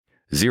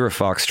Zero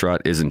Foxtrot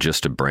isn't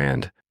just a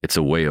brand, it's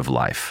a way of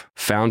life.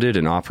 Founded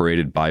and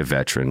operated by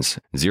veterans,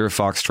 Zero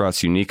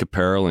Foxtrot's unique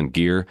apparel and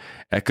gear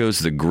echoes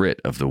the grit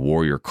of the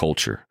warrior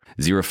culture.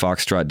 Zero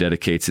Foxtrot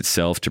dedicates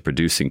itself to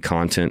producing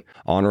content,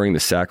 honoring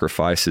the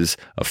sacrifices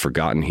of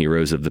forgotten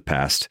heroes of the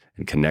past,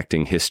 and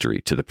connecting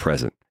history to the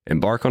present.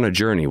 Embark on a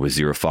journey with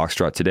Zero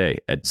Foxtrot today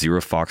at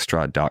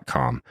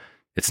zerofoxtrot.com.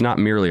 It's not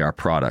merely our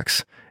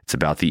products, it's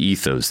about the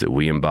ethos that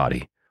we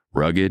embody.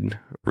 Rugged,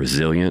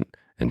 resilient,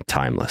 and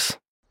timeless.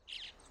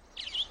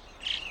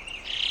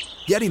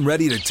 Getting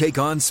ready to take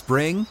on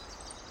spring?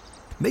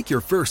 Make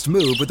your first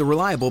move with the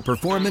reliable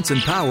performance and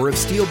power of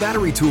Steel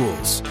battery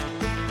tools.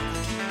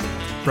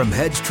 From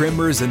hedge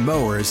trimmers and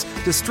mowers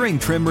to string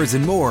trimmers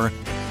and more,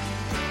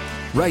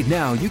 right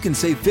now you can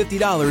save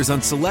 $50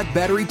 on select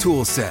battery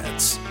tool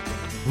sets.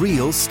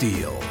 Real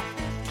Steel.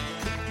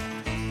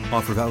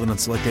 Offer valid on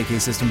select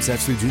AK system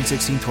sets through June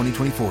 16,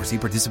 2024. See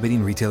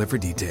participating retailer for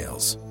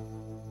details.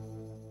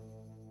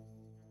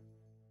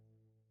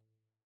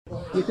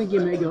 You think you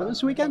may go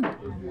this weekend?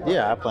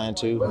 Yeah, I plan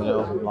to,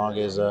 as long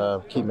as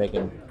keep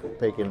making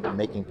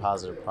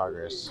positive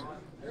progress.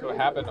 So it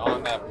happened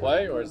on that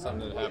play, or is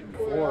something that happened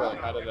before?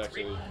 Like, how did it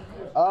actually?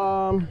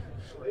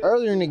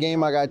 Earlier in the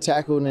game, I got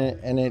tackled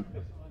and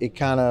it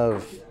kind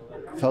of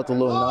felt a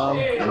little numb,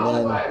 and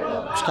then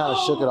just kind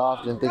of shook it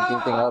off, didn't think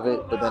anything of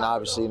it. But then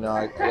obviously,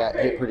 I got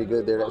hit pretty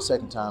good there that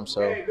second time,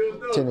 so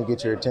tend to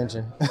get your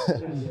attention.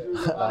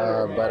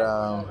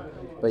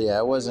 But yeah,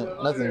 it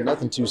wasn't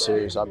nothing too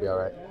serious. I'll be all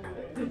right.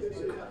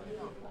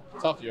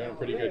 Tough, you're in a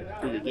pretty good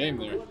game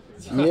there.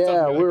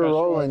 Yeah, we were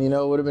rolling. It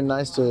would have been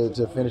nice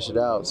to finish it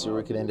out, see where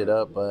we could end it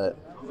up, but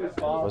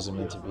it wasn't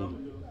meant to be.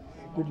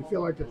 Did you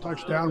feel like the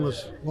touchdown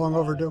was long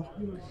overdue?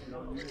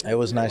 It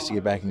was nice to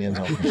get back in the end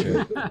zone for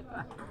sure.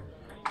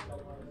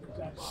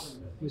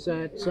 Was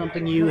that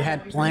something you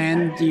had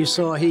planned? You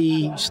saw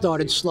he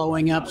started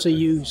slowing up, so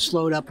you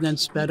slowed up and then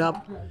sped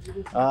up?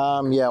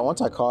 Yeah,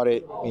 once I caught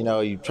it,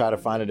 you try to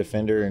find a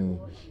defender and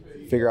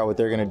figure out what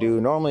they're going to do.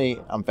 Normally,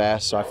 I'm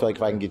fast, so I feel like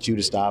if I can get you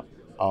to stop,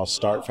 I'll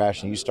start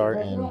faster than you start,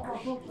 and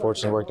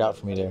fortunately it worked out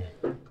for me there.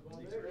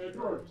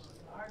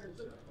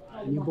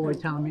 And your boy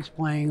Tommy's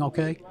playing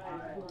okay?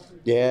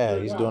 Yeah,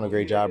 he's doing a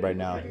great job right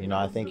now.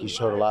 I think he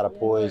showed a lot of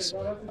poise.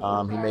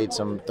 He made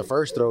the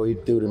first throw he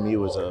threw to me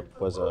was a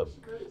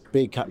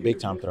big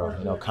time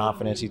throw.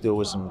 Confidence. He threw it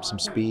with some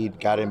speed,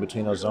 got in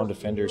between those zone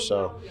defenders.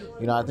 So,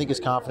 I think his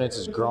confidence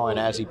is growing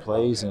as he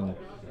plays, and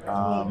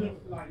I'm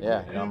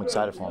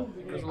excited for him.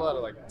 There's a lot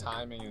of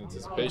timing and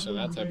anticipation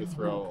on that type of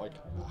throw.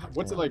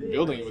 What's it like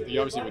building it with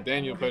you? Obviously with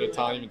Daniel played a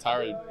ton, even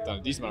Tyra done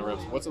a decent amount of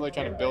reps. What's it like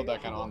trying to build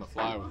that kind of on the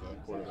fly with a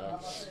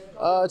quarterback?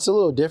 It's a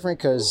little different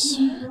because,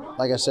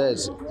 like I said,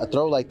 a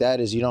throw like that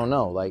is you don't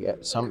know.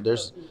 It's like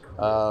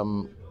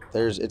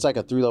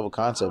a 3-level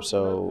concept.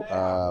 So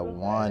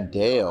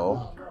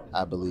Wandale,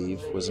 I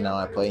believe, was now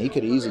at play. He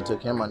could have easily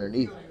took him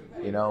underneath,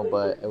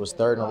 but it was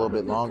third and a little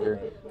bit longer.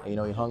 He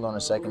hung on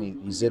a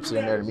second. He zips it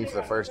in there to me for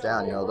the first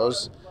down.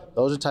 Those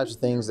are types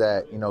of things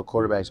that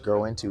quarterbacks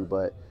grow into.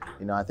 But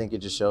I think it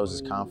just shows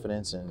his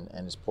confidence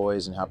and his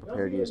poise and how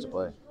prepared he is to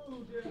play.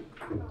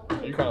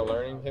 Are you kind of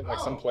learning him?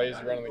 Some plays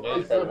you run in the game,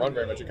 you probably won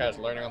very much. You're kind of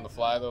learning on the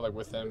fly though,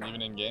 with him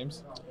even in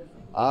games.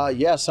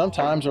 Yeah,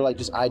 sometimes or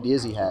just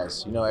ideas he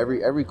has.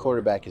 Every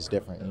quarterback is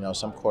different.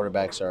 Some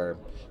quarterbacks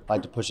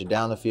like to push it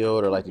down the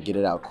field or like to get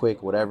it out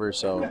quick, whatever.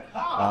 So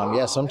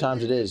yeah,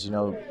 sometimes it is.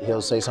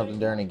 He'll say something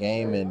during a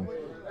game and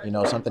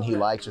something he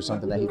likes or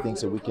something that he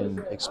thinks that we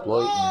can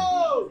exploit.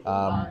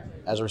 And,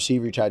 as a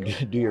receiver, you try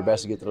to do your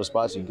best to get to those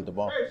spots so you can get the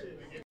ball.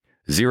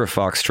 Zero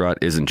Foxtrot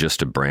isn't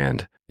just a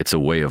brand, it's a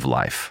way of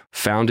life.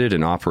 Founded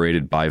and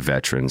operated by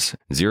veterans,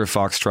 Zero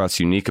Foxtrot's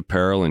unique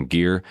apparel and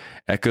gear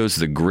echoes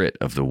the grit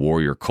of the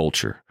warrior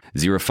culture.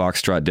 Zero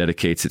Foxtrot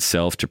dedicates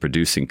itself to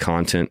producing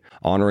content,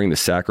 honoring the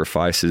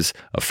sacrifices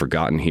of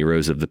forgotten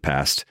heroes of the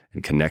past,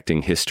 and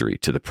connecting history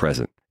to the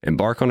present.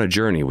 Embark on a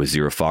journey with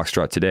Zero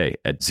Foxtrot today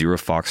at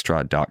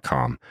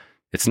zerofoxtrot.com.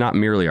 It's not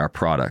merely our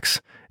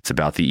products, it's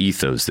about the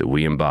ethos that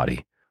we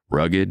embody.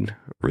 Rugged,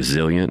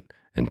 resilient,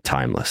 and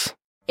timeless.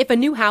 If a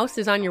new house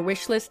is on your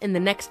wish list in the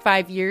next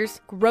 5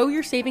 years, grow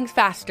your savings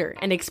faster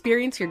and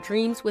experience your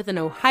dreams with an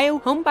Ohio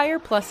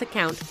Homebuyer Plus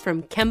account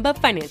from Kemba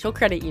Financial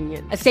Credit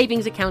Union. A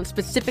savings account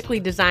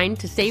specifically designed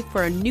to save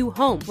for a new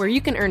home, where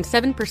you can earn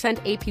 7%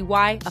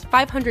 APY,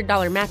 a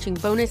 $500 matching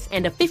bonus,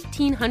 and a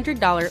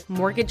 $1,500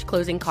 mortgage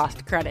closing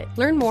cost credit.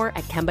 Learn more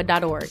at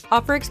Kemba.org.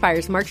 Offer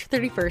expires March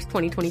 31st,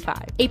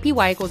 2025.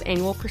 APY equals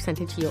annual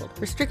percentage yield.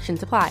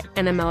 Restrictions apply.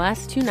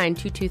 NMLS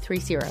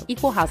 292230.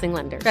 Equal housing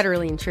lender.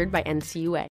 Federally insured by NCUA.